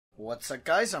What's up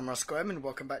guys, I'm Roscoe M and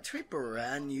welcome back to a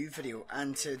brand new video,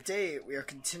 and today we are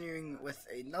continuing with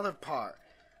another part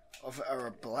of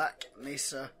our Black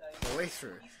Mesa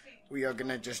playthrough. We are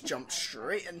gonna just jump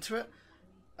straight into it.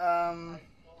 Oh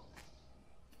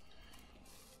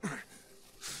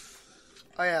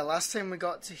yeah, last time we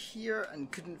got to here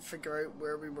and couldn't figure out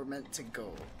where we were meant to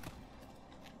go.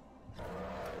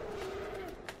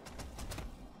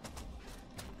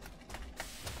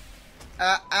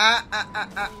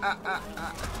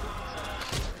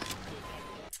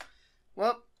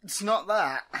 Well, it's not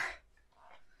that.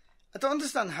 I don't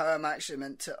understand how I'm actually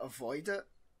meant to avoid it.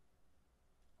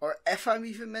 Or if I'm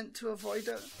even meant to avoid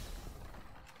it.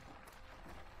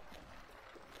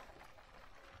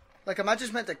 Like, am I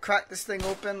just meant to crack this thing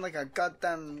open like a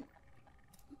goddamn...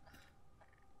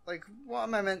 Like, what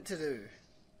am I meant to do?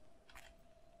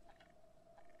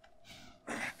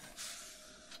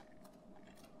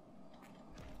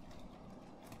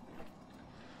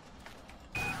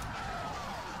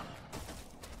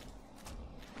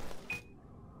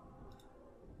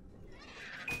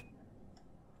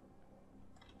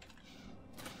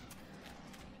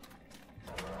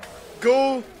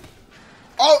 Go!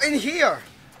 Oh, in here!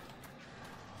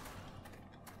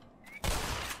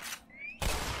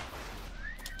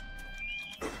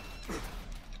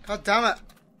 God damn it!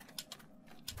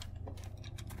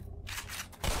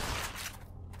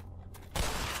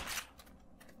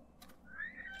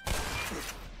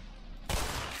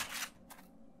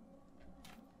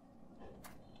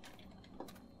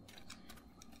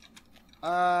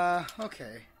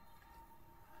 Okay.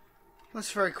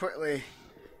 Let's very quickly...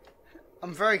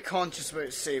 I'm very conscious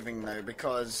about saving now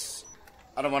because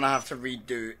I don't want to have to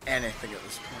redo anything at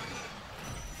this point.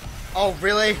 Oh,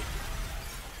 really?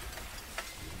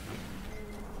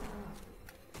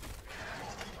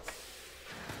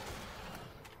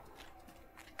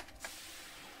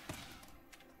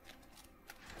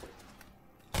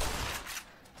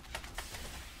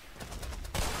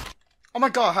 Oh my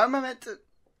god, how am I meant to...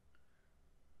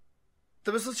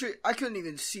 There was literally... I couldn't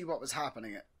even see what was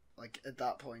happening at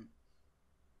that point.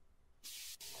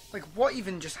 Like, what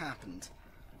even just happened?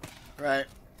 Right.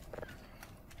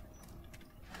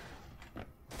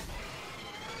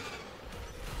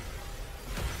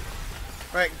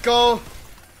 Right, go!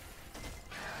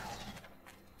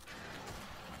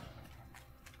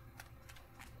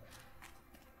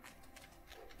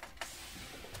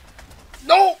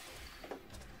 No!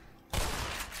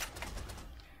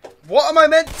 What am I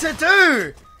meant to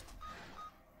do?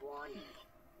 Warning.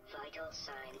 Vital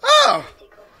signs. Oh!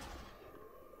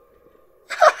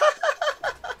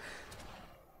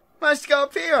 Managed to get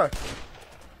up here.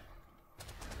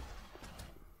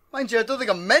 Mind you, I don't think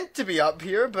I'm meant to be up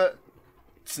here, but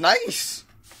it's nice.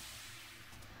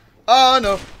 Oh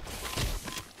no.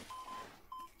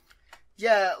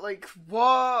 Yeah, like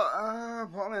what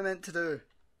am I meant to do?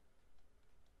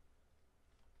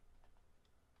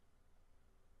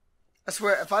 I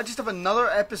swear, if I just have another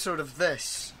episode of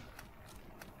this.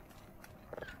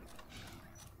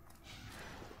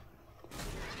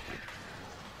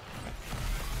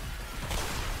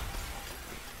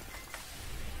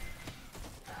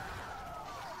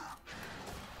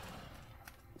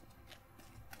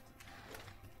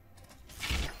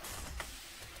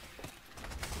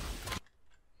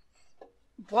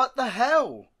 What the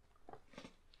hell?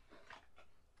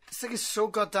 This thing is so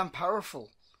goddamn powerful.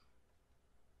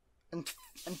 And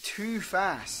too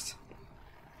fast.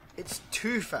 It's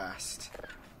too fast.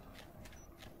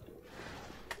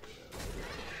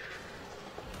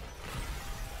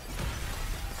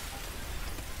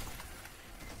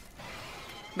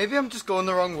 Maybe I'm just going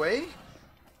the wrong way?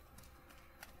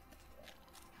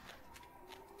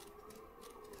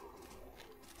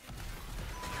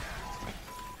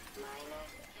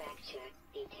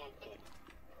 Detected.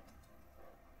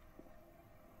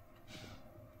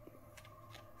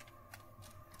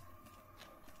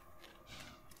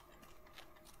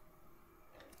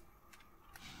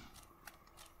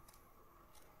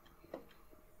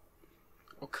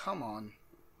 Oh, come on.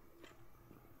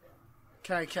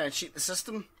 Can I cheat the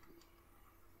system?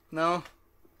 No?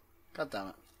 God damn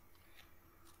it.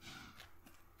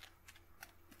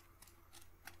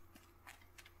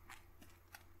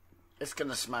 It's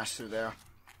gonna smash through there.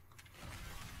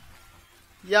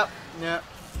 Yep, yeah.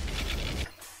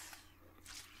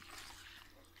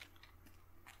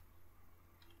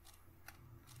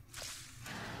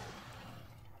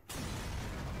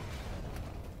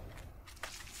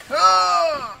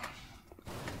 Ah!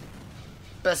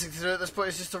 Best thing to do at this point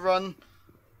is just to run.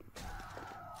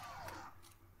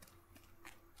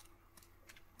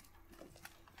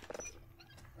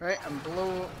 Right, and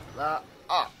blow that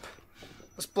up.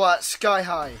 Let's blow it sky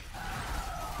high.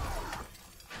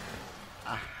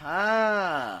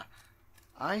 Aha!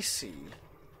 I see.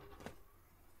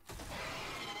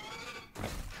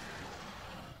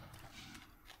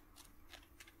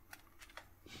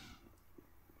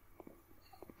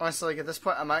 Honestly, like at this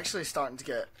point, I'm actually starting to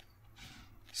get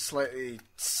slightly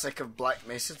sick of Black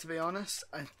Mesa, to be honest.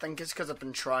 I think it's because I've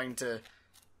been trying to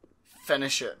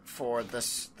finish it for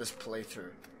this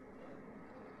playthrough.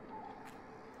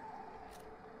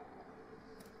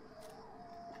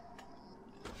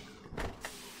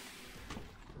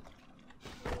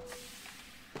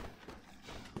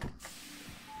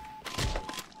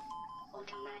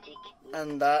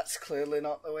 And that's clearly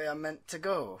not the way I meant to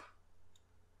go.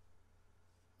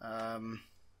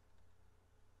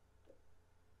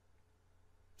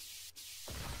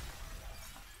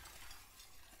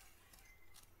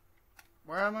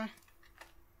 Where am I?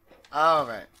 Oh,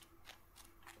 right.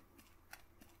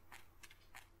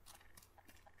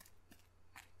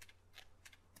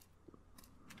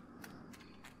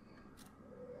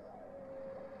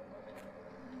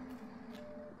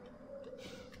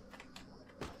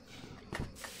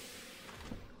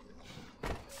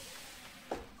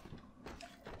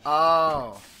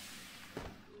 Oh.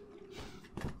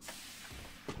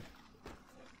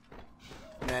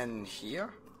 And then here?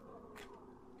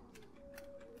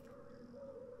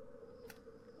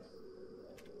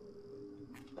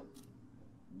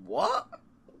 What?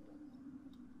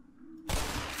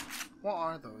 What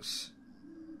are those?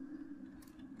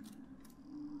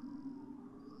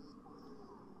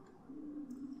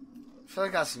 I feel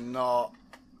like that's not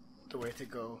the way to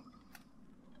go.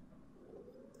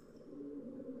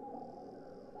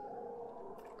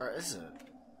 Or is it?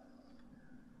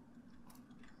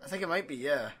 I think it might be,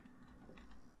 yeah.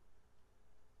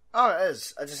 Oh, it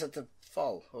is. I just had to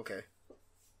fall. Okay.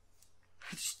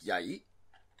 Just yay.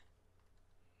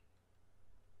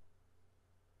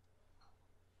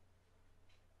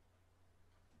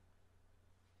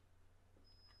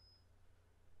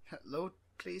 Hello,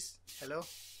 please. Hello.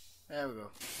 There we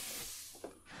go.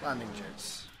 Landing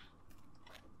jets.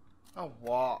 Oh,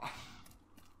 what?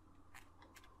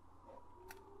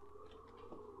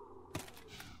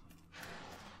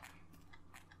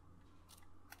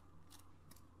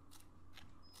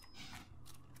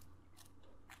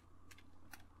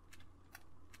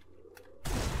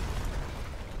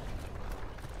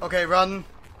 Okay, run.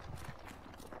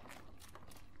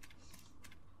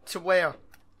 To where?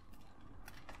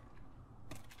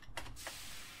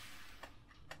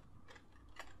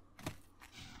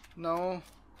 No.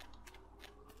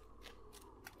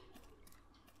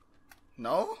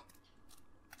 No?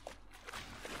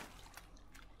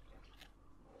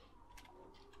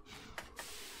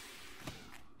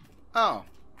 Oh.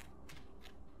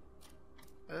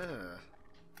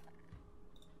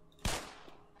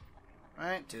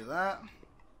 Right, do that.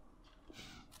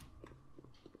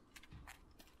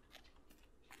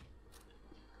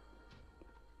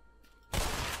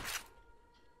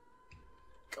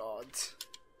 God.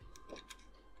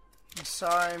 I'm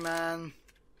sorry, man.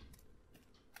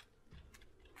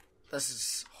 This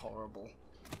is horrible.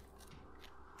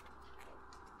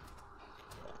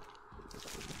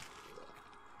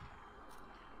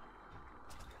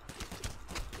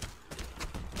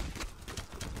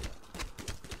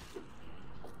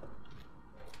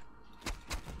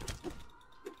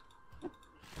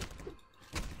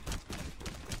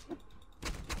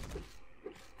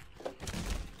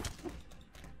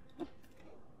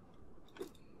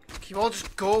 Can you all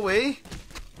just go away?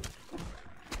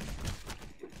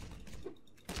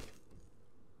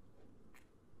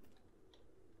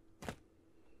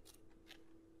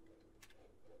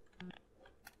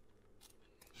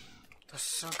 There's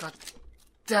so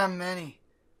goddamn many.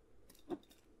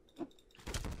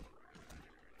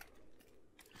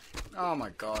 Oh my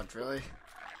god, really?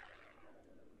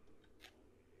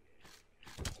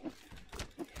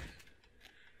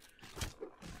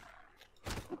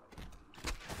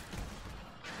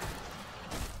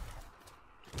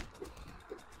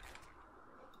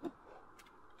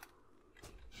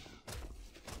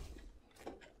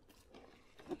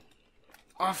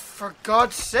 Oh, for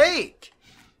God's sake!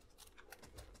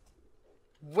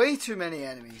 Way too many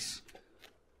enemies.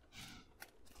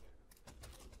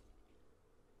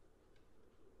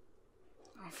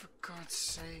 Oh, for God's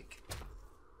sake.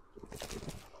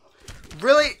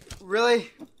 Really?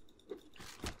 Really?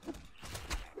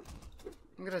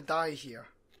 I'm gonna die here.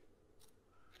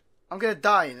 I'm gonna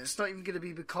die, and it's not even gonna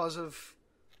be because of,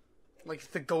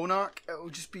 like, the Gonarch. It'll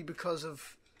just be because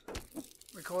of,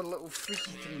 like, all the little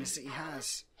freaky things that he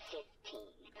has.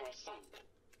 15%.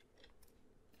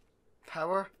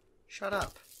 Power? Shut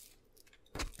up.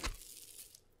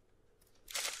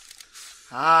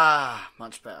 Ah,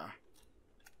 much better.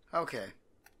 Okay.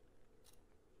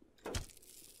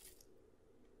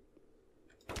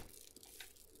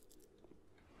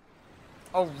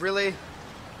 Oh, really?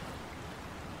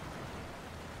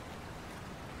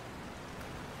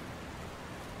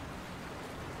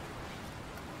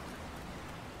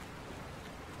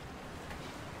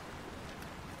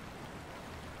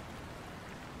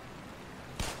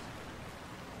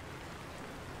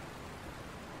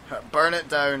 Burn it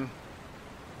down.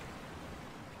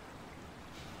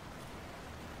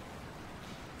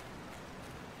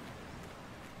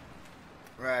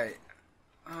 Right.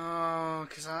 Oh,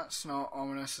 because that's not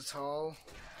ominous at all.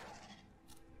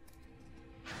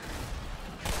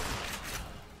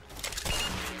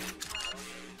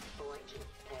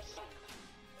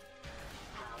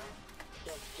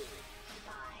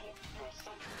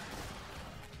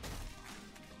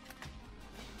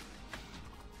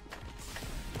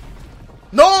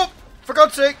 No! For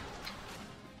God's sake!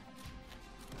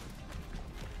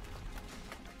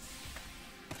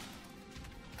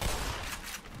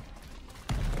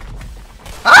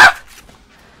 Ah!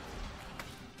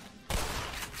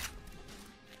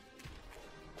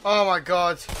 Oh my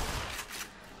God.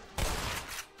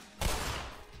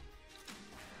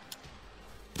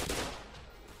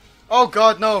 Oh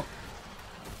God, no.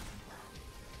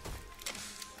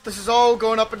 This is all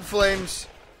going up in flames.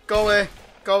 Go away.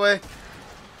 Go away.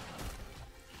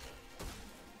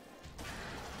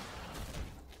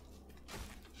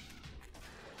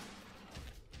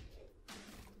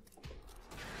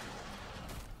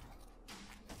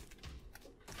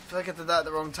 I feel like I did that at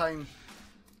the wrong time.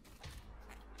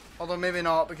 Although maybe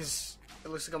not, because it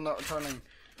looks like I'm not returning.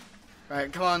 Right,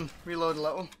 come on, reload a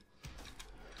little.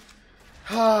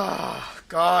 Ah,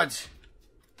 God.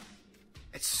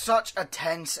 It's such a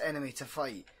tense enemy to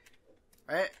fight.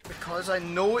 Right? Because I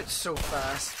know it's so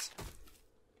fast.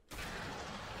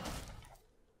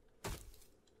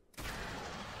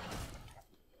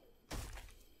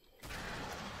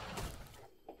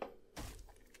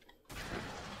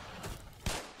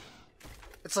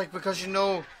 It's like, because you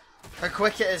know how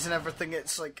quick it is and everything,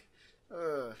 it's like,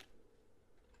 ugh.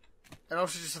 And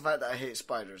also just the fact that I hate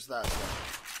spiders,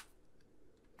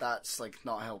 that's like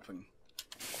not helping.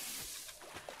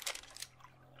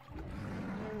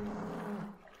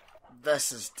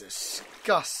 This is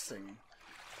disgusting.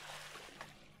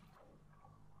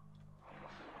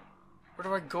 Where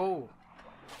do I go?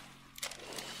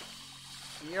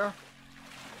 Here?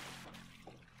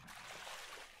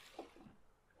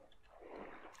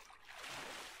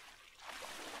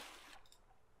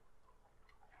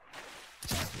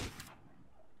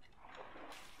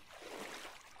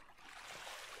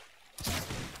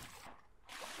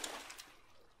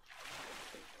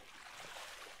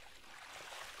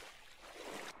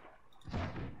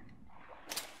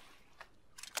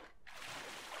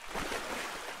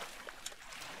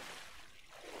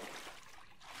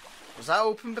 Was that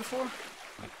open before?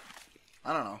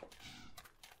 I don't know.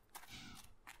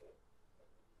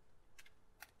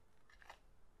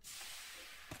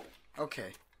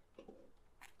 Okay.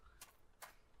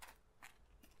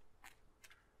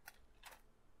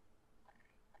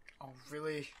 Oh,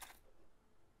 really?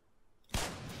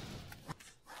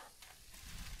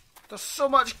 There's so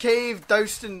much cave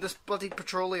doused in this bloody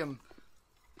petroleum.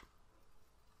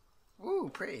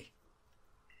 Ooh, pretty.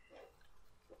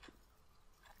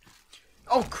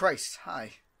 Oh, Christ,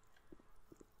 hi.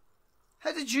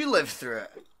 How did you live through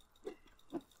it?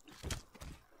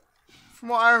 From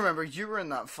what I remember, you were in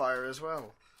that fire as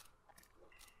well.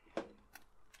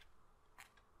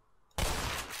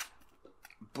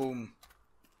 Boom.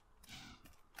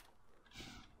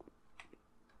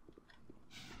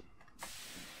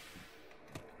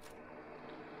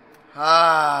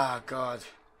 Ah, God.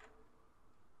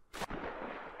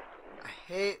 I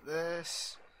hate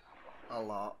this a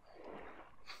lot.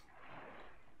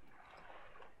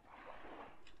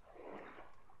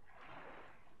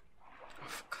 Oh,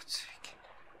 for God's sake.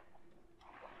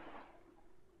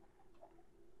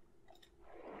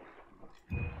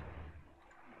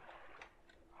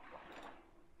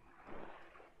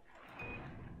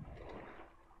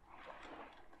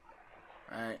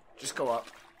 Alright, just go up.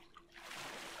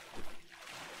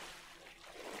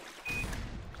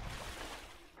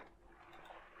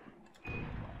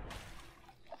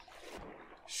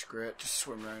 Screw it, just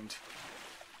swim around.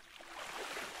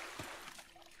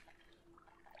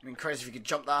 I mean, crazy if you could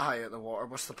jump that high out of the water,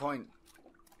 what's the point?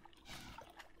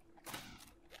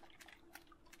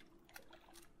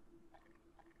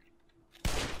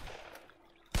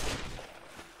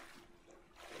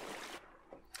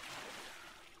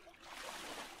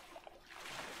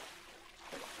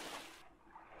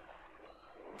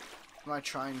 Am I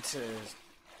trying to...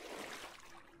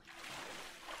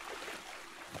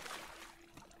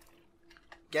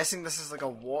 Guessing this is like a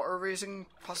water raising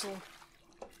puzzle?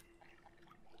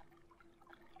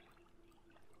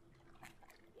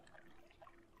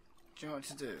 Do you know what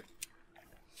to do?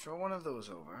 Throw one of those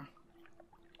over.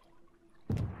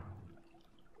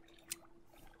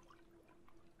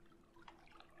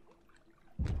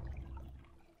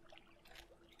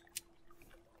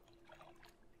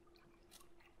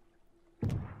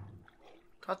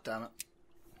 God damn it.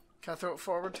 Can I throw it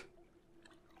forward?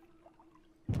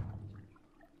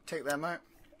 Take them out.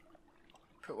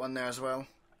 Put one there as well.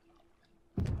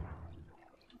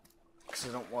 Because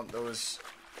I don't want those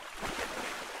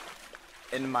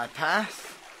in my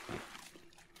path.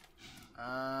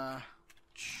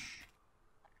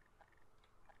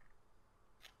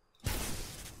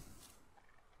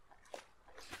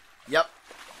 Yep.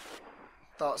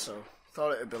 Thought so.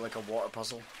 Thought it would be like a water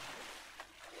puzzle.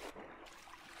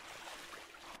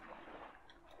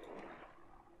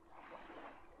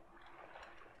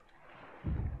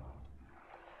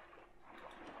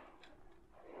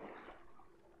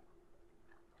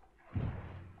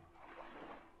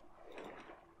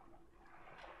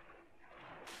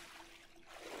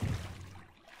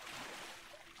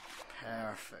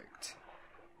 Perfect.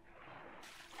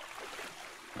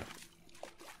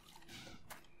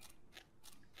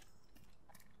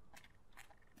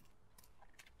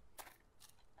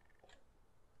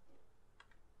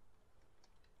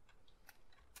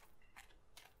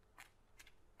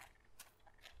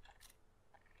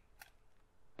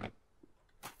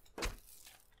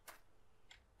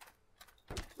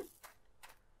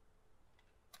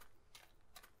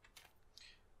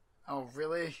 Oh,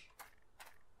 really?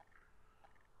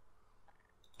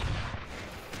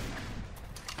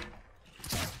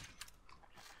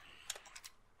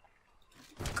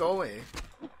 Go away.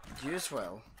 You as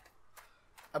well.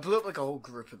 I blew up like a whole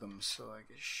group of them, so like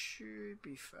it should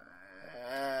be fine.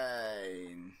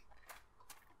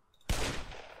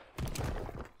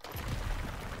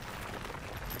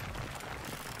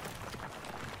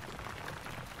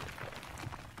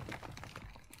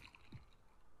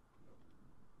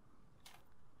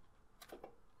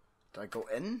 Did I go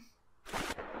in?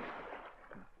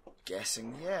 I'm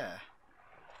guessing, yeah.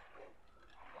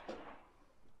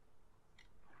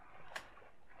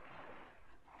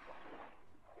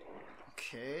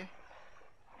 Okay.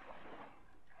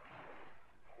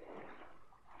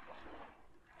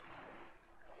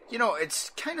 You know,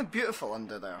 it's kind of beautiful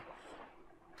under there.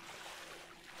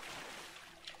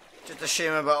 Just a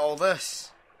shame about all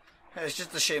this. It's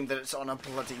just a shame that it's on a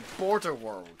bloody border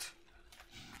world.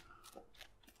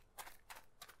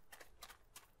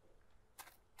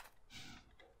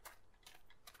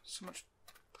 So much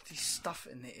bloody stuff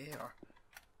in the air.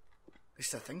 At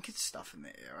least I think it's stuff in the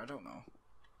air, I don't know.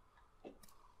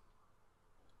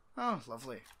 Oh,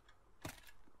 lovely.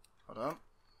 Hold on.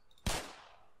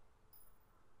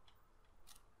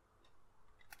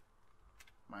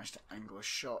 Managed to angle a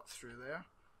shot through there.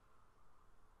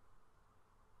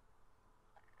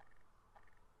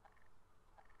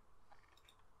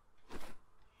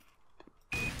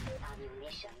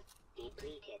 Ammunition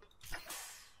depleted.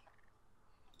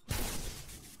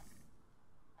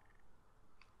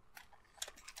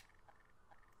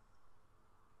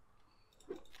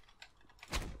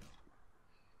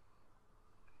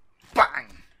 Bang!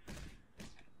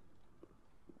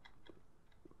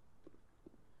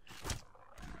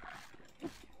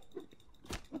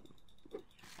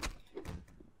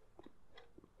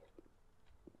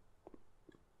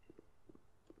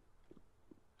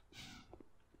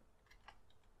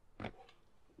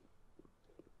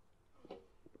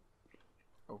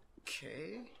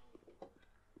 Okay.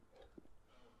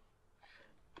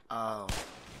 Oh.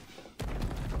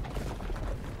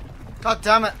 God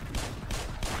damn it!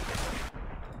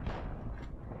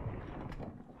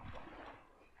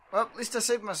 Well, at least I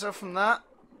saved myself from that.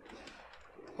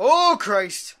 Oh,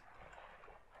 Christ!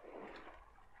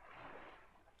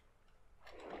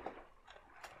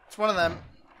 It's one of them.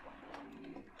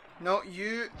 No,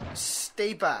 you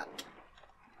stay back.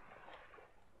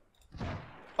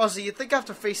 Oh, so you'd think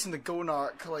after facing the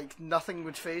Gonarch, like, nothing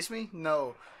would faze me?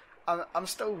 No. I'm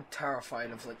still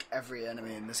terrified of, like, every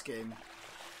enemy in this game.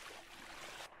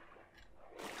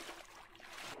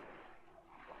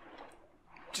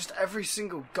 Just every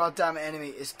single goddamn enemy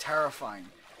is terrifying.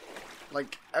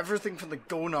 Like, everything from the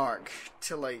Gonarch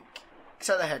to, like,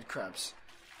 except the head crabs.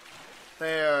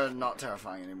 They're not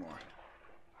terrifying anymore.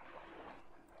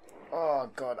 Oh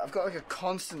god, I've got like a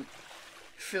constant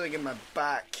feeling in my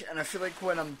back, and I feel like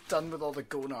when I'm done with all the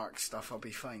Gonarch stuff, I'll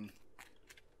be fine.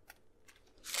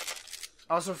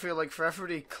 I also feel like for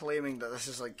everybody claiming that this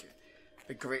is like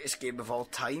the greatest game of all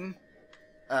time,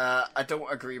 I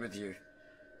don't agree with you.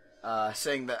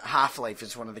 Saying that Half-Life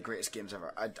is one of the greatest games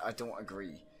ever, I don't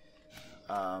agree.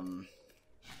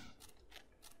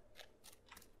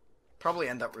 Probably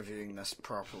end up reviewing this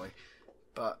properly,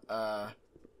 but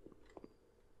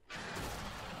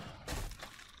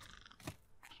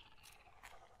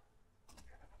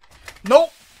nope.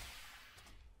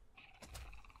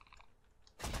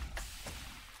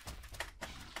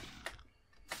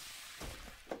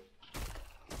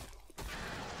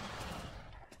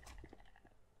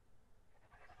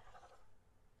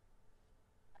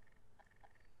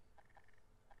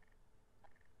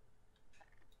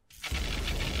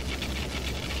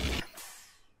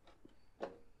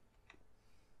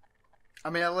 I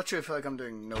mean, I literally feel like I'm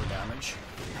doing no damage.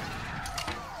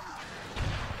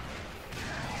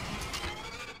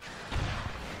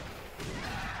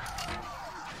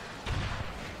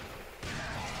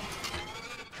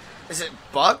 Is it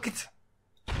bugged?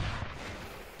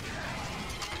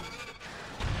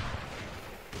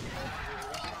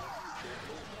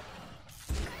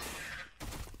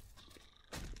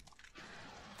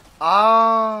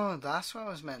 Oh, that's what I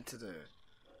was meant to do.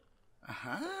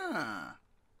 Aha.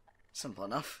 Simple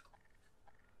enough.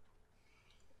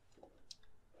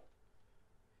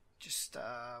 Just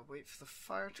wait for the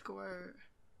fire to go out.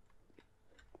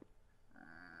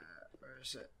 Where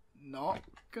is it? Not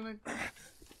gonna.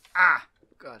 Ah,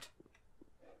 God.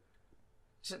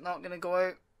 Is it not gonna go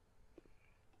out?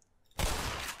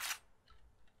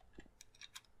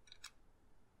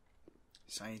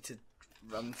 So I need to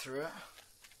run through it.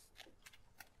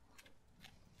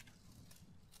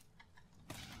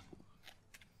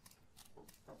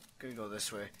 Gonna go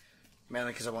this way,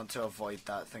 mainly because I want to avoid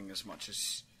that thing as much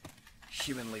as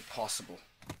humanly possible.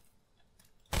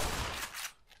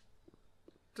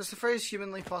 Does the phrase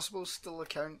humanly possible still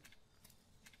account?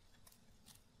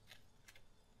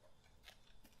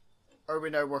 Or are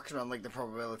we now working on like the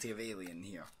probability of alien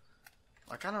here?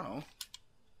 Like, I don't know.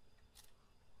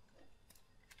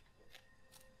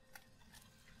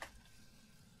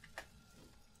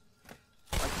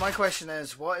 Like, my question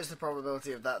is, what is the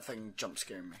probability of that thing jump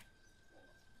scaring me?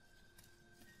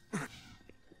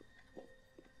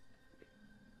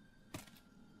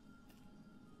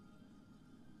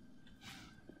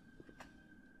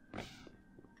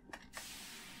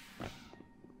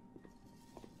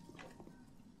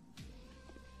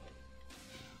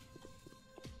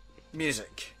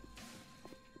 Music.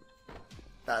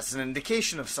 That's an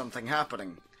indication of something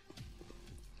happening.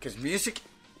 Because music,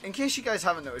 in case you guys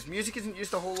haven't noticed, music isn't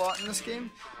used a whole lot in this game,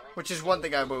 which is one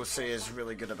thing I will say is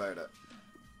really good about it.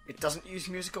 It doesn't use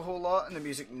music a whole lot, and the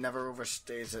music never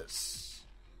overstays its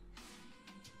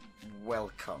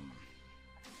welcome.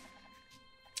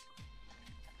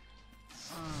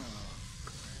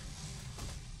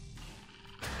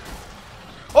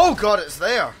 Oh God, it's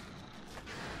there!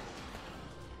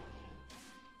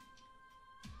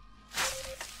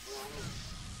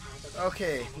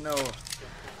 Okay, no.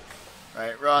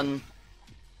 Right, run.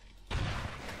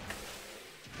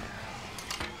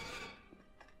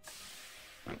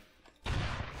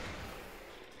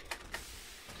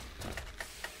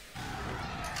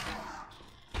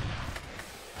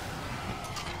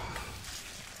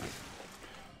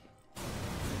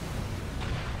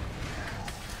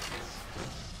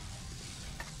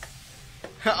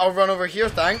 I'll run over here,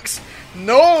 thanks.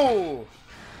 No!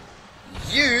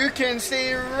 You can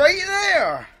stay right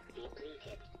there,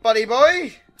 buddy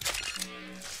boy.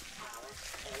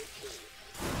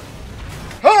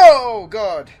 Oh,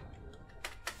 God.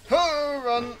 Oh,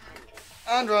 run.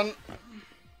 And run.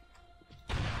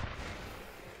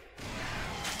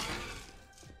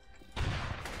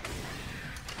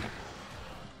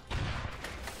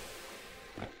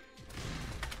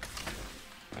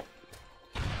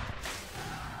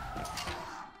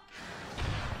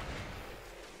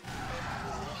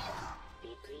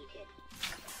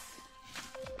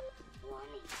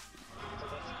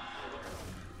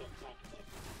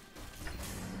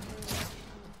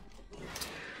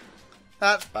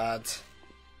 That's bad.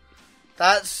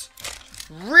 That's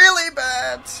really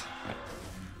bad.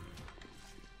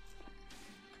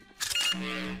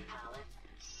 Power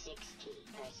 60%.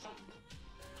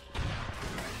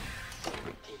 75%. Power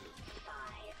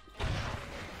 90%.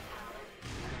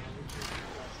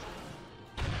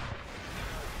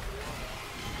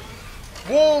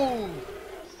 Whoa!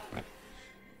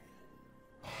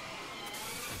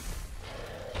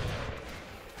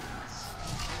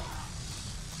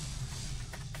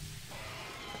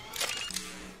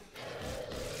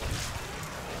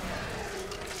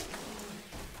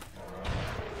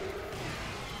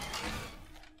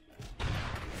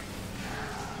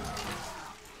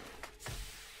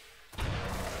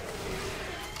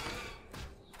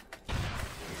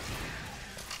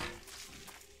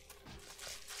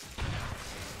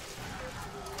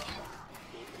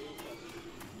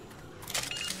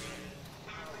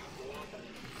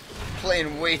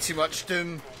 playing way too much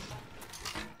Doom.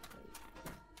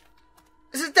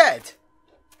 Is it dead?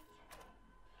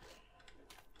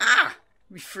 Ah!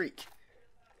 We freak.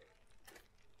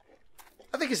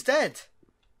 I think it's dead.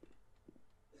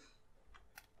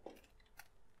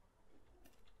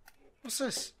 What's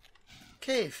this?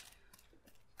 Cave.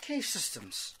 Cave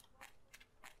systems.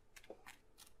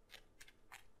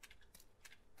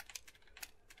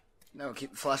 No,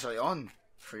 keep the flashlight on,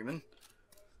 Freeman.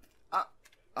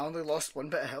 I only lost 1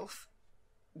 bit of health.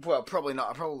 Well, probably not.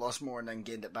 I probably lost more and then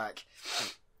gained it back.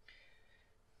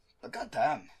 But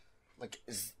goddamn. Like,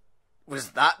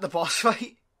 was that the boss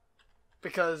fight?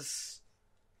 Because,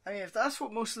 I mean, if that's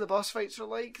what most of the boss fights are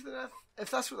like, then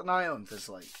if that's what an island is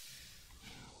like.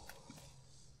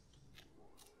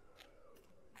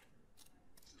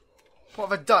 What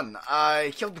have I done?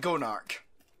 I killed the Gonarch.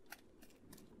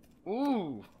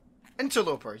 Ooh.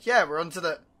 Interloper. Yeah, we're on to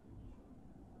the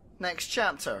next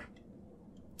chapter.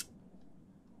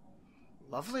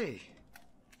 Lovely.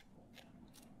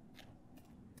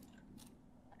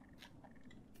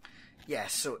 Yeah,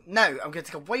 so now I'm going to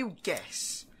take a wild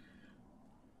guess.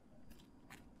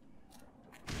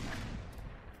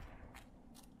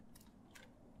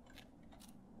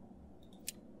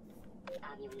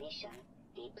 Ammunition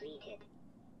depleted.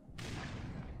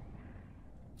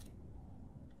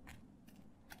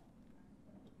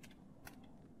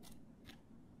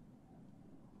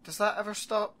 Does that ever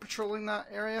stop patrolling that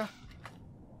area?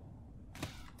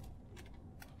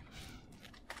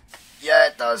 Yeah,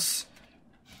 it does.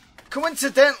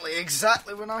 Coincidentally,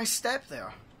 exactly when I stepped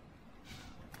there.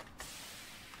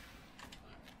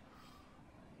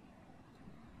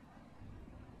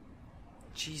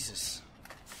 Jesus.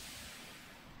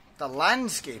 The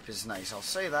landscape is nice, I'll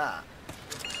say that.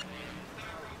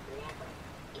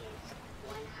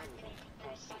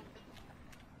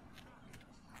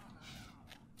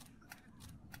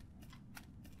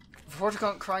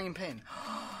 Vortigaunt crying in pain.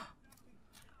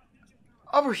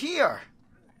 Oh, we're here!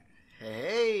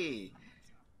 Hey!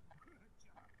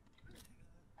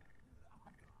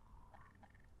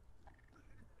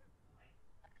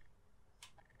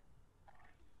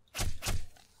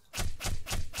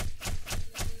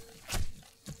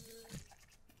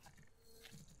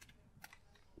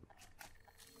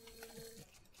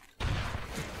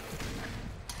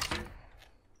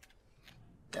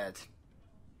 Dead.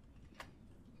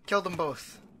 Killed them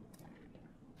both.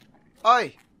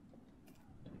 Oi!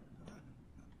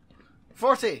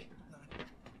 40!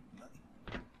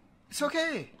 It's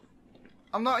okay.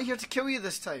 I'm not here to kill you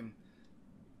this time.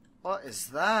 What is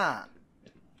that?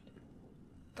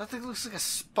 That thing looks like a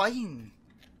spine.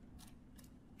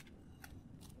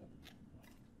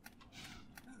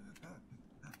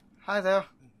 Hi there.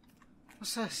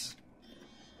 What's this?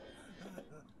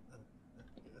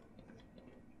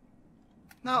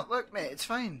 No, look mate, it's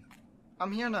fine.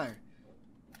 I'm here now.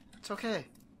 It's okay.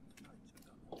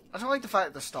 I don't like the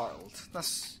fact they're startled.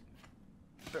 That's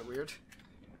a bit weird.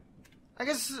 I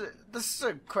guess this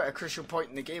is quite a crucial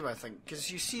point in the game, I think,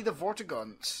 because you see the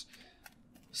vortigaunts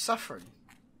suffering.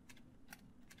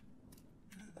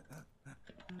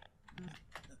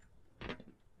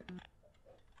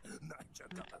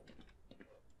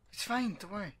 It's fine,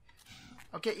 don't worry.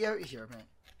 I'll get you out of here, mate.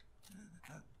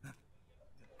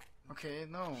 Okay,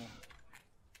 no.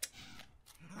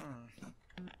 I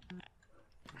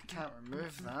can't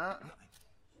remove that.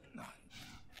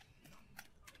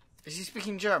 Is he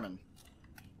speaking German?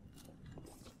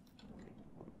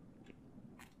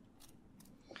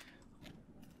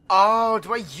 Oh,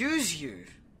 do I use you?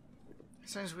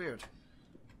 Sounds weird.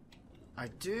 I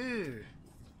do.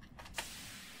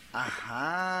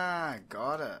 Aha,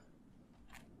 got it.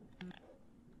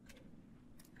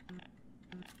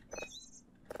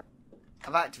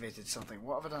 I've activated something.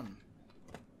 What have I done?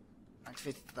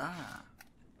 Activated that.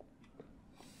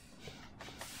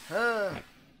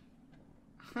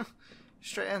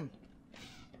 Straight in.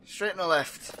 Straight and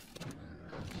left.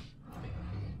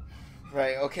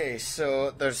 Right, okay,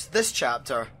 so there's this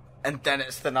chapter, and then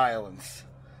it's the Nihilith.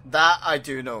 That I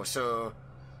do know, so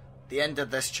the end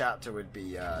of this chapter would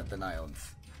be the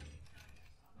Nihilith.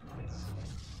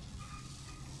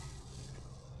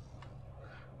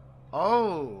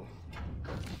 Oh.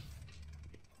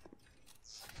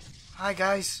 Hi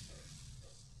guys.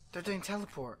 They're doing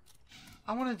teleport.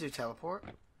 I want to do teleport.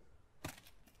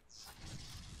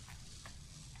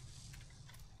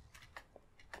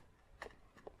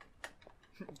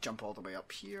 Jump all the way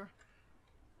up here.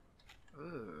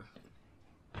 Ooh.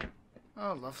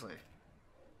 Oh, lovely.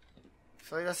 I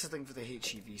feel like that's the thing for the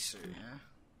HEV suit, yeah?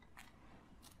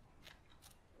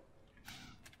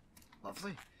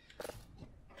 Lovely.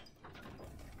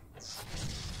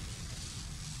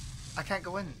 I can't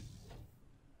go in.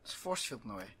 There's a force field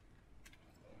in the way.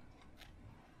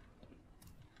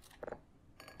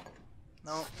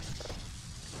 No.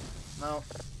 No.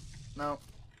 No.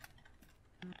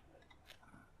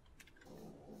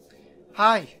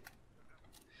 Hi!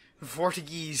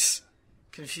 Vortigaunts.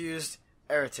 Confused.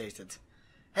 Irritated.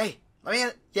 Hey! Let me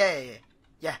in!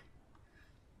 Yeah.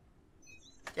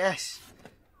 Yes.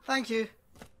 Thank you.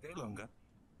 Delunga.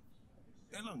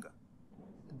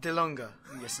 Delunga.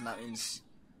 I'm guessing that means...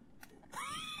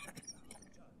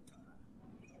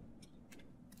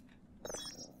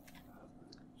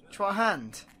 What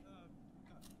hand?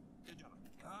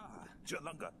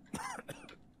 Jalunga.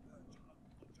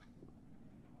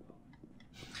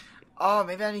 Oh,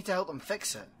 maybe I need to help them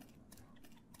fix it.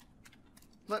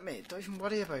 Look, mate, don't even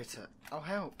worry about it. I'll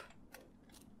help.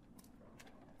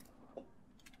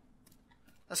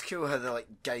 That's cool how they like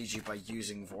guide you by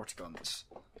using vortigaunts.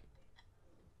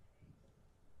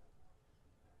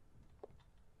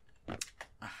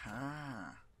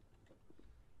 Aha.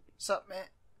 What's up, mate?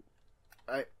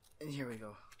 Right, and here we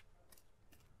go.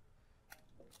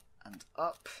 And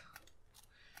up.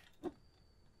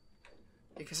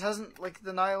 Because hasn't, like,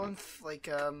 the Nihilith, like,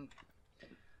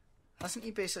 hasn't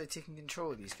he basically taken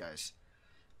control of these guys?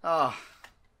 Ah,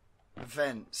 oh,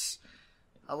 vents.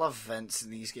 I love vents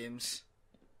in these games.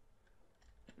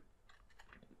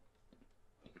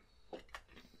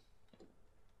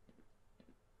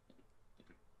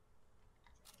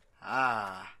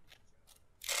 Ah.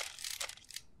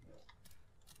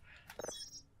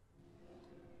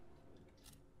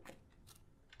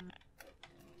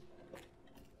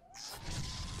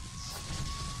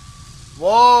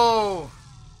 Whoa!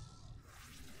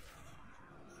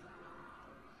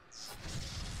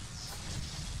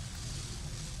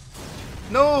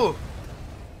 No!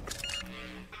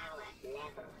 Power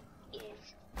level is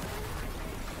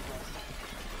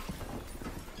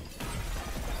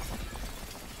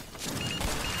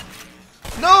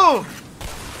No!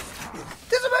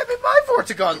 These might be my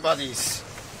vortigaunt buddies!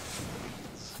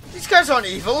 These guys aren't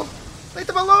evil! Leave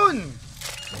them alone!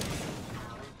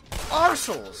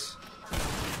 Arseholes!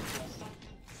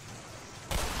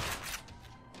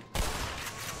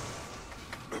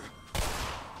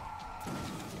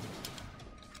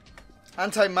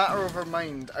 Antimatter over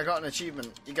mind. I got an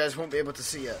achievement. You guys won't be able to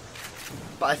see it.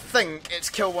 But I think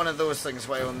it's kill one of those things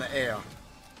while in the air.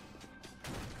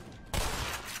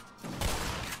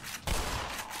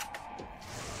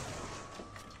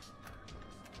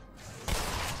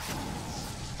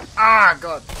 Ah,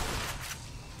 God.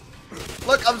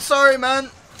 Look, I'm sorry, man.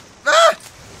 Ah!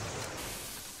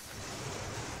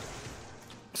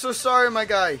 So sorry, my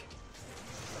guy.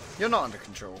 You're not under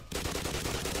control.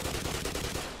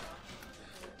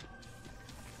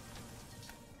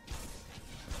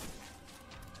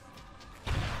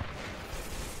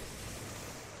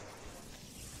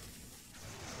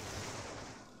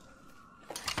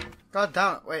 God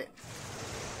damn it, wait.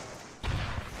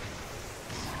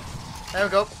 There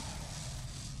we go.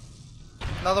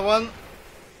 Another one.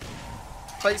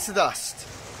 Bites the dust.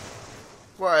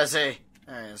 Where is he?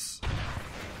 There he is.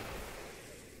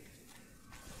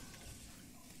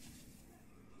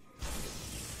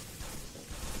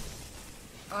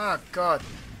 Ah, God.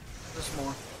 There's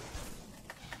more.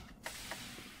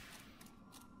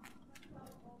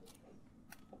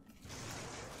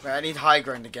 Right, I need high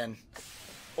ground again.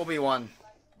 Obi-Wan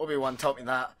taught me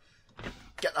that.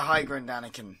 Get the high ground,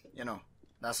 Anakin. You know,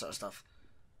 that sort of stuff.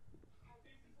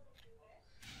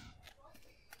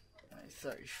 Right,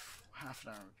 30, half an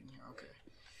hour we've been here. Okay.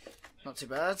 Not too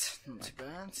bad. Not too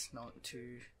bad. Not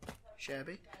too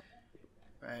shabby.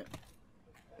 Right.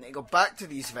 I need to go back to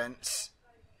these vents.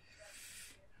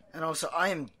 And also, I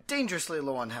am dangerously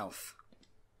low on health.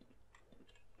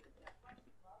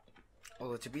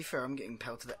 Although, to be fair, I'm getting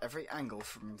pelted at every angle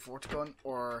from Vortigaunt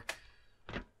or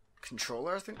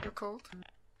Controller, I think they're called.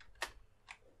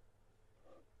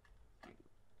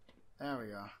 There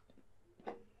we are.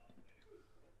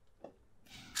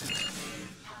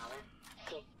 power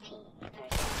 15%.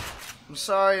 I'm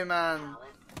sorry, man. Power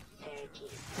 30.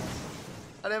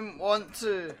 I didn't want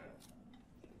to.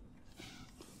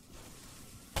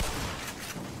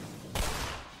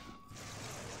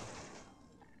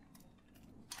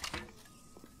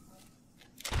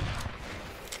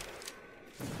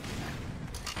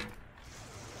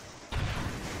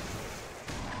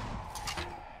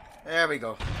 There we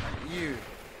go. You.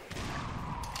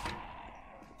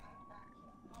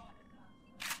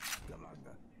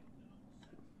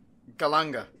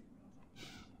 Galanga.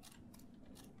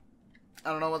 I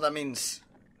don't know what that means.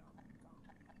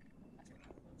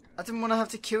 I didn't want to have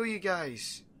to kill you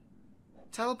guys.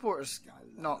 Teleporter's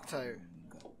knocked out.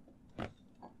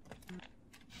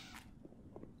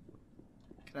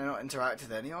 Can I not interact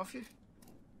with any of you?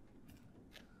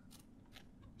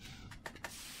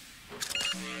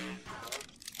 Power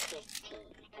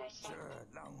 15%.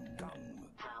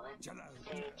 Power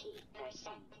 30%.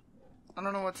 I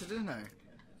don't know what to do now.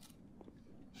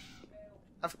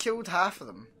 I've killed half of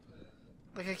them.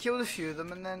 Like, I killed a few of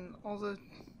them and then all the...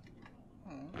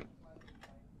 Oh.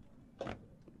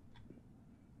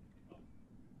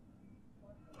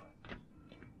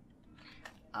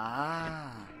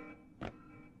 Ah.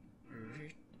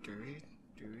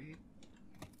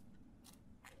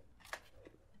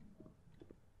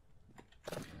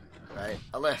 Right,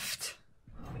 a lift.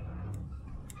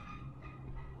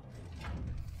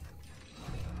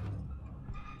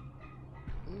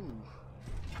 Ooh.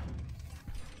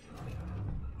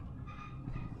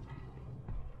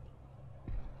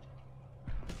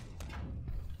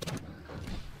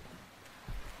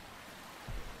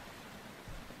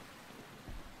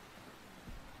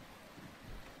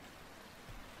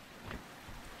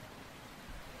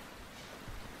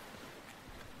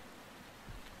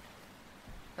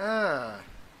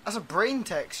 That's a brain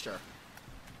texture.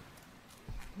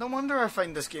 No wonder I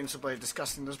find this game so bloody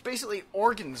disgusting. There's basically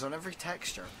organs on every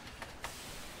texture.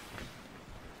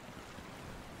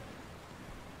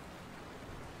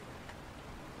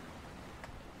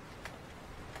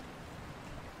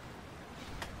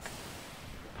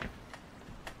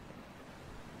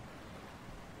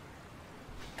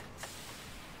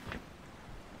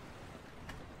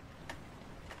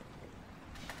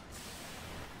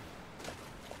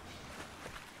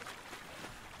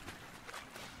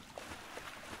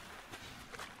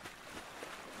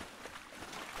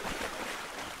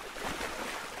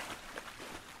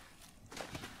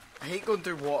 I hate going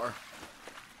through water.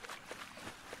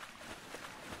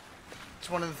 It's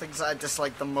one of the things that I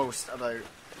dislike the most about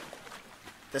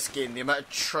this game, the amount of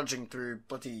trudging through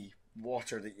bloody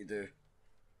water that you do.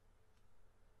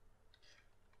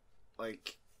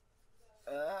 Like,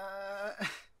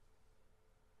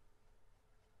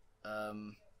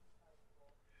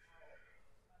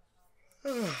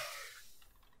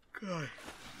 God.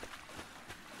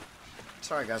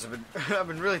 Sorry guys, I've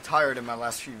been really tired in my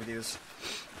last few videos.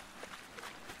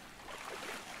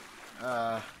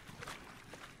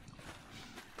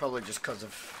 Probably just because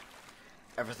of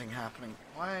everything happening.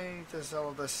 Why does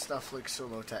all this stuff look so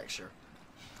low texture?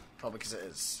 Probably because it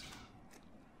is.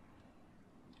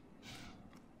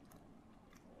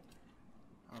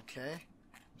 Okay.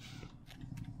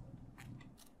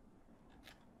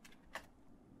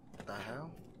 What the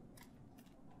hell?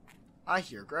 I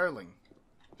hear growling.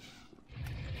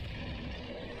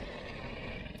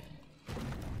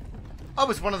 Oh,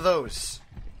 it's one of those.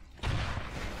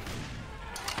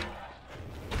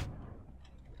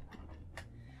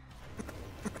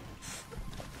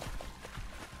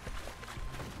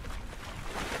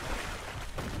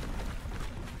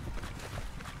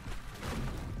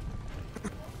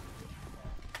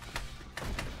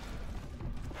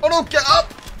 Oh no, get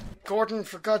up! Gordon,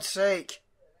 for God's sake.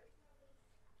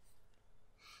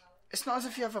 It's not as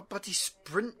if you have a bloody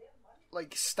sprint,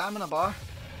 like, stamina bar.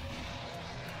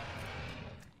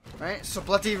 Right, so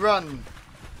bloody run.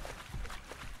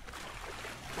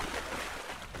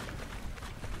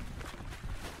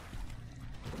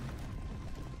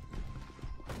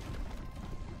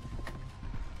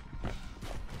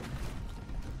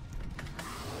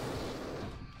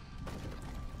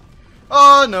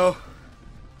 Oh no.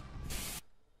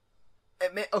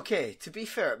 Okay, to be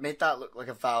fair, it made that look like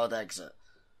a valid exit.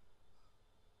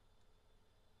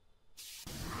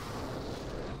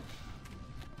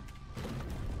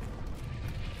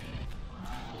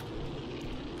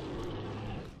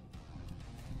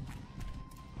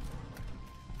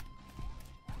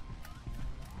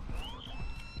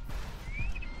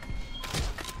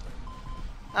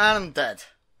 And I'm dead.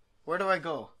 Where do I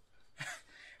go?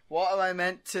 What am I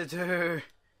meant to do?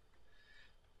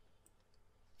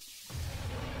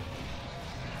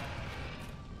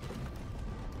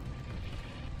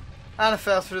 And I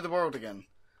fell through the world again.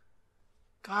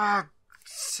 God's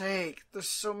sake, there's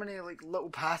so many like little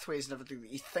pathways and everything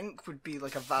that you think would be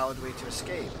like a valid way to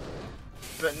escape.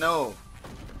 But no.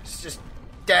 It's just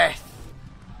death.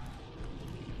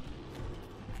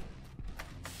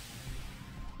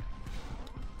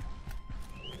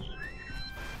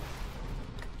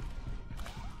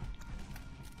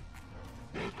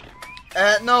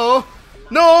 No!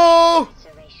 No!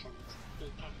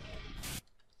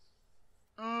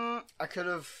 I could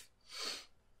have...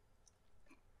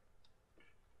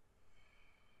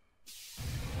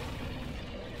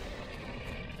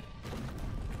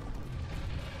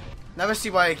 Never see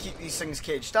why I keep these things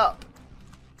caged up.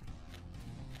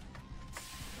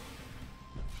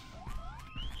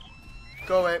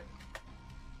 Go away.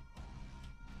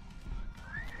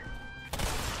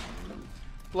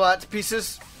 Blow that to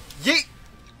pieces. Yeet!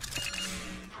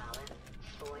 Power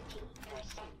 40%.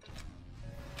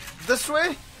 This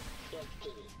way? 55%.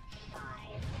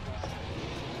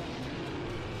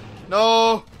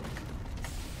 No!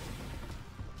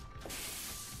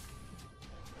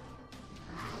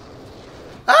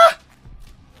 Ah!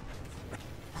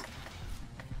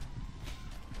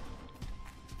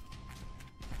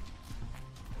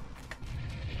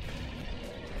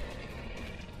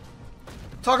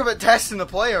 Talk about testing the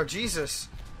player, Jesus.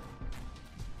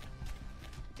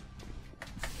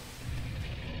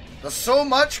 There's so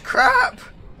much crap!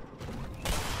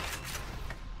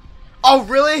 Oh,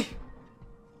 really?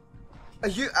 Are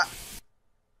you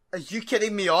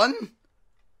kidding me on?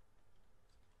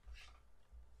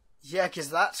 Yeah, 'cause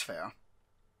that's fair.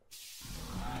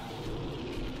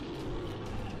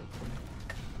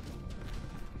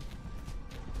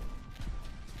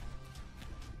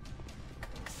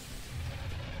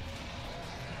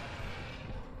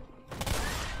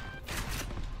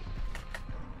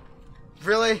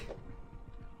 Really?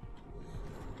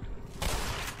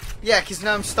 Yeah, 'cause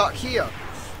now I'm stuck here.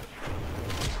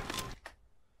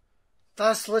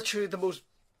 That's literally the most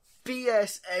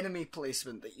BS enemy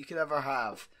placement that you could ever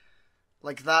have.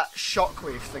 Like that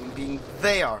shockwave thing being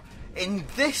there in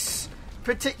this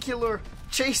particular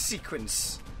chase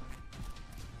sequence.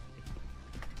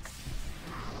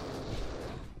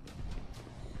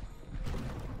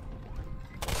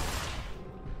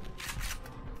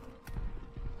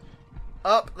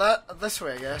 Up this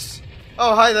way, I guess.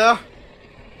 Oh, hi there.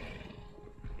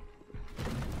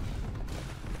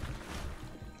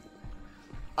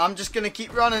 I'm just gonna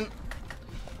keep running.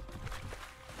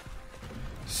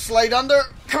 Slide under.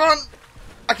 Come on.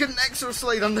 I couldn't exo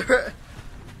slide under it.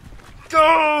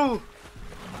 Go!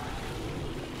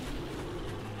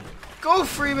 Go,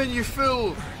 Freeman, you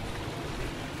fool!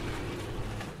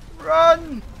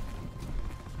 Run!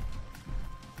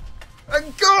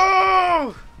 And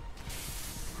go!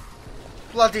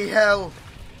 Bloody hell.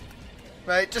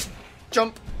 Right, just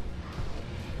jump.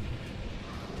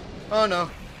 Oh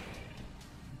no.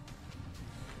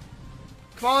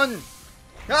 Come on!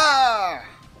 Ah!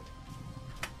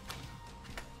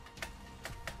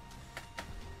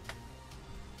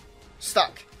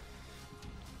 Stuck.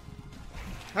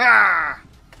 Ah!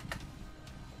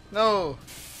 No.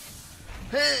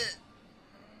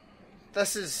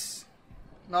 This is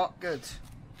not good.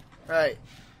 Right.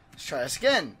 Let's try this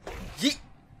again. Yeet!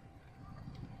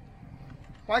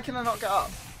 Why can I not get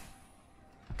up?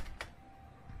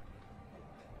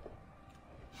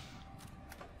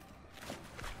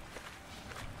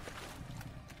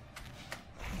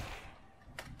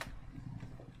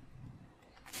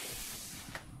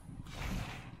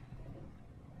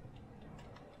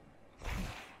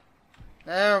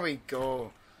 There we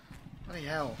go. Bloody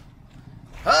hell.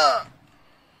 Ah!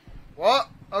 What?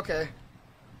 Okay.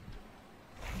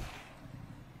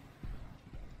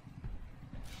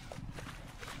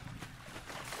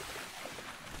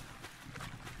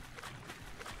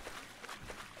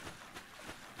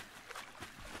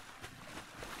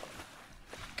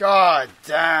 God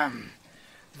damn.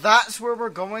 That's where we're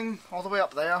going? All the way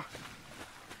up there?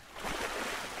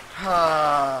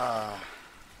 Ah.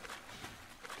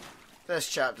 This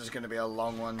chapter's going to be a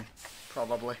long one,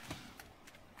 probably.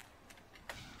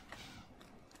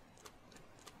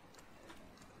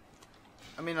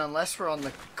 I mean, unless we're on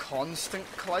the constant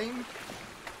climb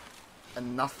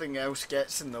and nothing else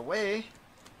gets in the way.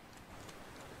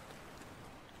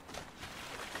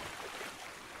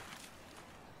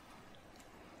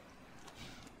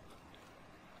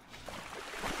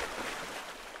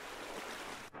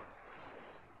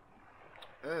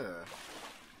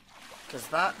 Because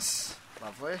that's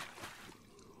lovely.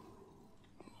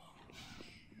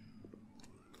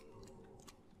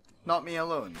 Not me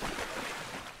alone.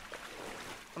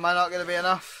 Am I not going to be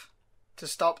enough to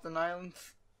stop the island?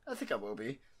 I think I will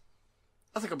be.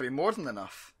 I think I'll be more than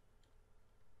enough.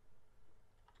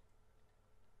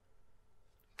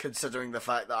 Considering the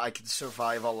fact that I could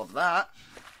survive all of that.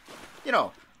 You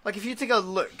know, like if you take a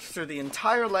look through the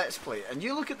entire Let's Play and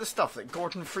you look at the stuff that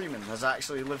Gordon Freeman has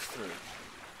actually lived through.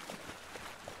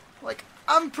 Like,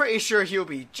 I'm pretty sure he'll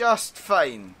be just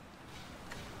fine.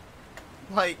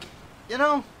 Like, you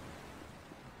know?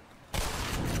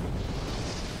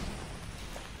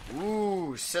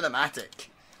 Ooh, cinematic.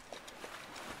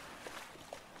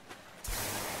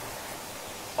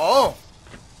 Oh!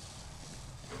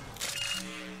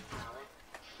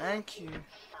 Thank you.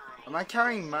 Am I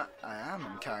carrying my... I am.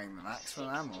 I'm carrying the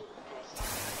maximum ammo.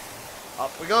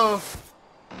 Up we go.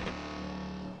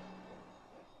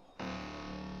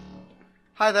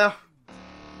 Hi there.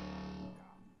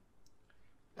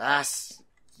 That's...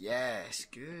 Yes,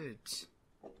 good.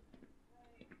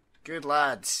 Good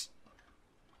lads.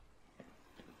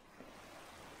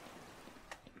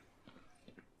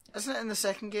 Isn't it in the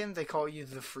second game they call you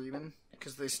the Freeman?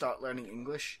 Because they start learning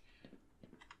English?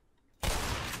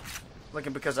 Like,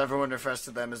 and because everyone refers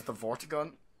to them as the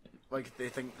vortigaunt. Like, they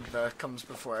think the comes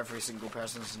before every single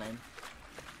person's name.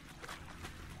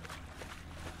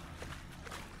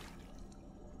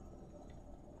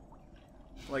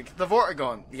 Like, the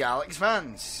vortigaunt, the Alex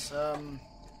Vance,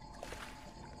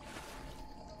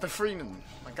 the Freeman.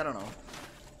 Like, I don't know.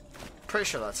 Pretty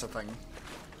sure that's a thing.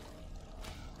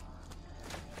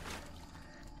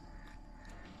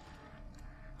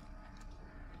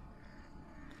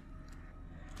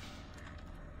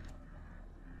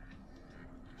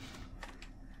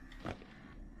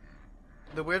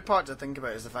 The weird part to think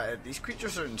about is the fact that these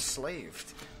creatures are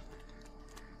enslaved.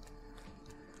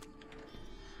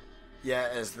 Yeah,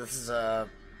 it is. This is a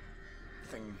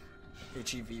thing.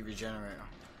 HEV regenerator.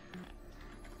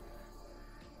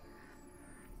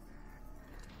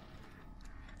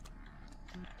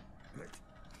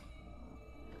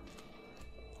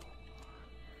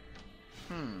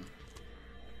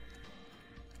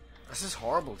 This is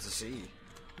horrible to see.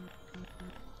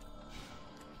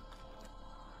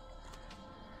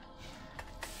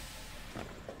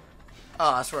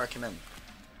 Oh, that's where I came in.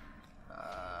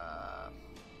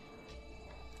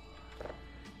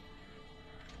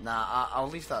 Nah, I'll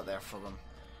leave that there for them.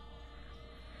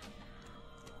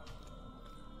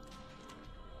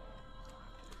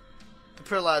 The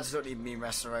poor lads don't need me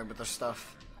messing around with their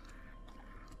stuff.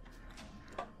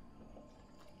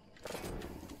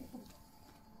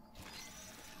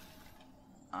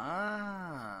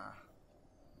 Ah.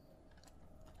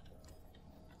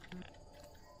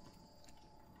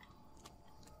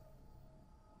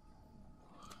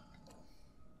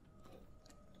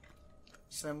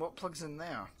 So then what plugs in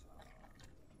there?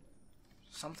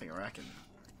 Something, I reckon.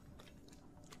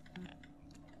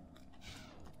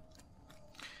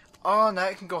 Oh, now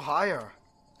it can go higher.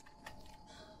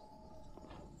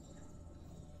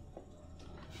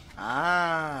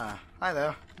 Ah, hi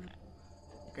there.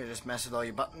 Gonna just mess with all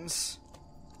your buttons.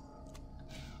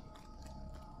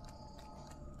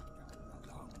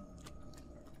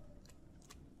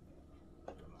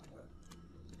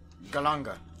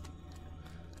 Galanga.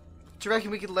 Do you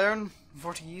reckon we could learn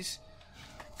Vortigaunts?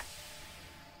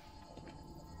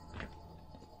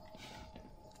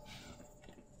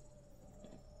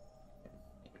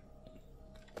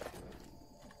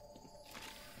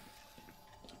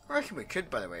 I reckon we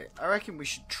could, by the way. I reckon we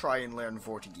should try and learn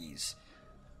Vortigaunts.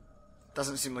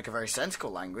 Doesn't seem like a very sensical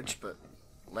language, but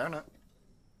learn it.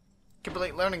 Could be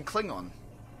like learning Klingon.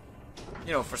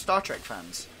 You know, for Star Trek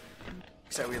fans.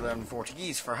 Except we learn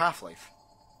Vortigaunts for Half-Life.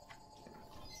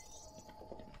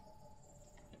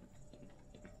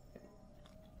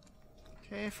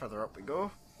 Okay, further up we go.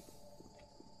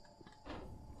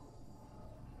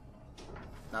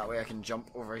 That way I can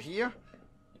jump over here.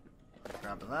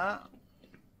 Grab that.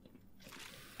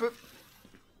 Boop.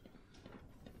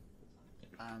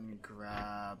 And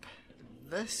grab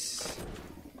this.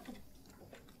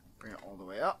 Bring it all the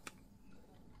way up.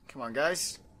 Come on,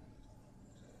 guys.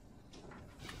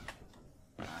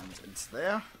 And into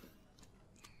there.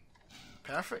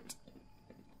 Perfect.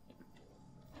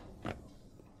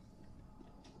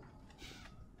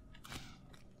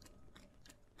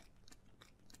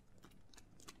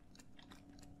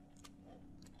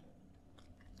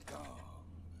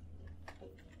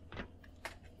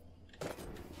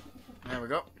 There we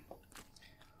go.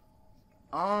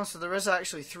 Oh, so there is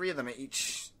actually 3 of them at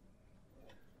each...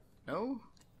 No?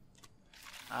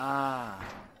 Ah.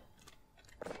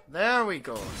 There we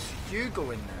go. So you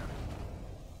go in there.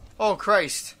 Oh,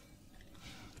 Christ.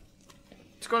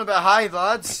 It's going a bit high,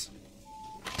 lads.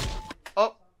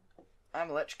 Oh. I'm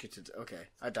electrocuted. Okay,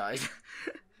 I died.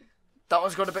 That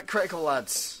one's got a bit critical,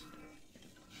 lads.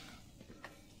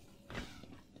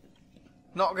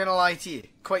 Not gonna lie to you.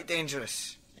 Quite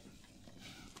dangerous.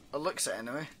 It looks it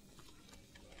anyway.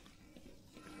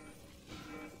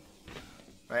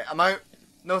 Right, I'm out.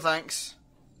 No thanks.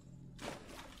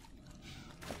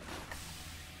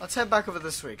 Let's head back over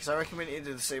this way, because I reckon we need to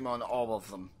do the same on all of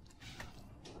them.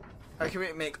 I reckon we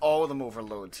need to make all of them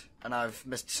overload, and I've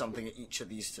missed something at each of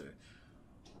these 2.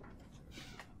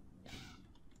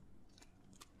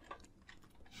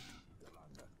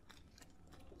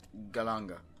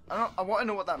 Galanga. I want to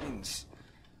know what that means.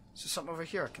 Is there something over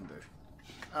here I can do?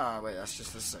 Ah, wait, that's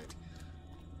just this side.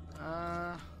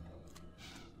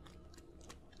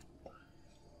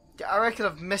 Yeah, I reckon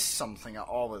I've missed something at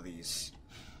all of these.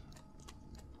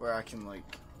 Where I can,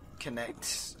 like,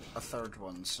 connect a third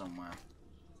one somewhere.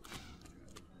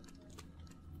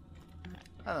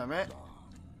 Hello, mate.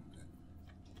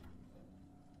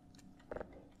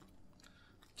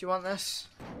 Do you want this?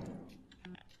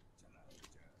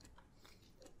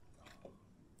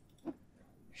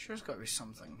 Sure, there's got to be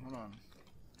something. Hold on.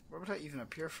 Where would I even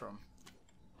appear from?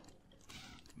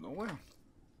 Nowhere.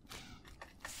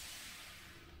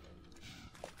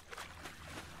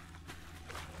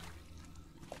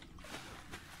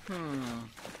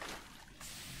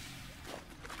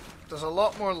 There's a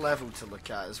lot more level to look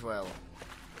at as well.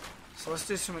 So let's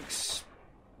do some exploring.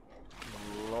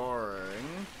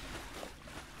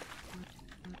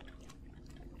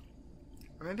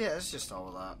 Or maybe it is just all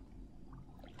of that.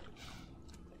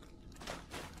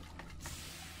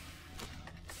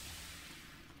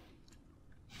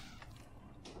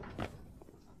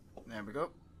 There we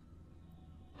go.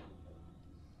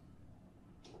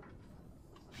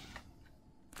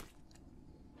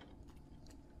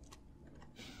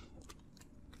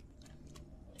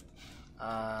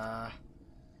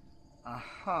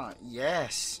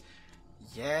 Yes.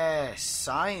 Yes,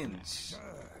 science.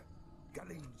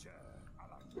 Can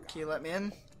you let me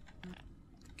in?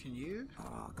 Can you?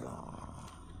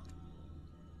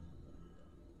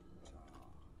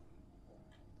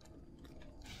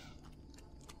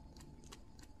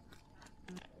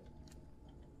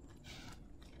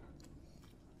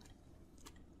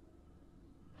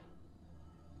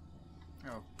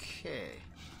 Okay.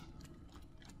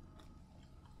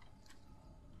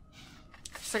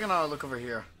 Let's take another look over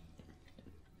here.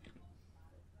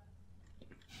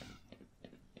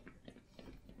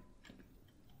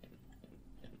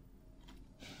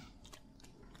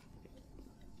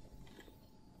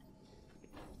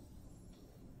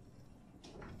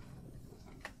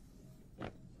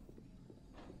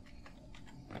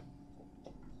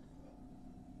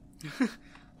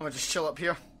 I'm gonna just chill up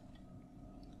here.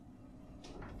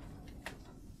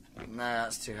 Nah,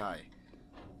 that's too high.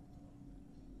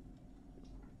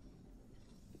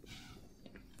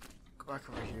 Go back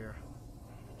over here.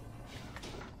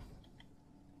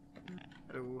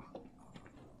 Hello.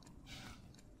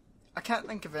 I can't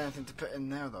think of anything to put in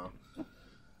there though.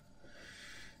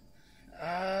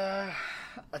 I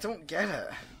don't get it.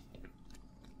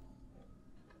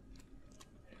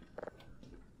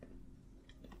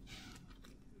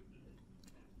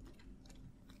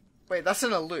 Wait, that's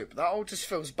in a loop. That all just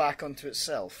fills back onto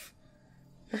itself.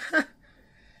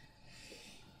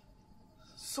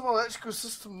 Some electrical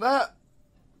system that.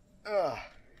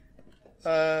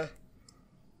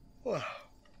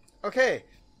 Okay.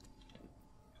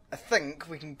 I think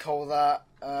we can call that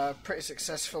a pretty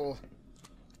successful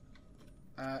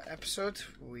episode.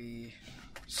 We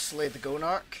slayed the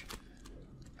Gonarch.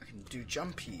 I can do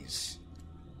jumpies.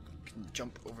 I can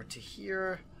jump over to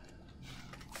here.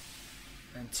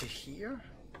 And to here?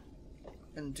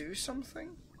 And do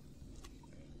something?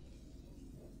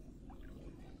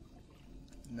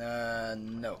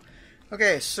 No.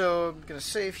 Okay, so I'm gonna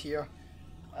save here.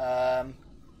 I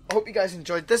hope you guys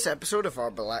enjoyed this episode of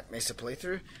our Black Mesa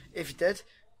playthrough. If you did,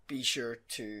 be sure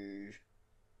to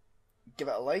give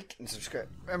it a like and subscribe.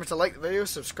 Remember to like the video,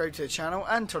 subscribe to the channel,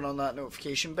 and turn on that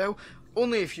notification bell.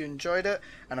 Only if you enjoyed it.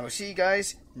 And I will see you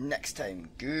guys next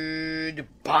time.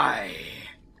 Goodbye.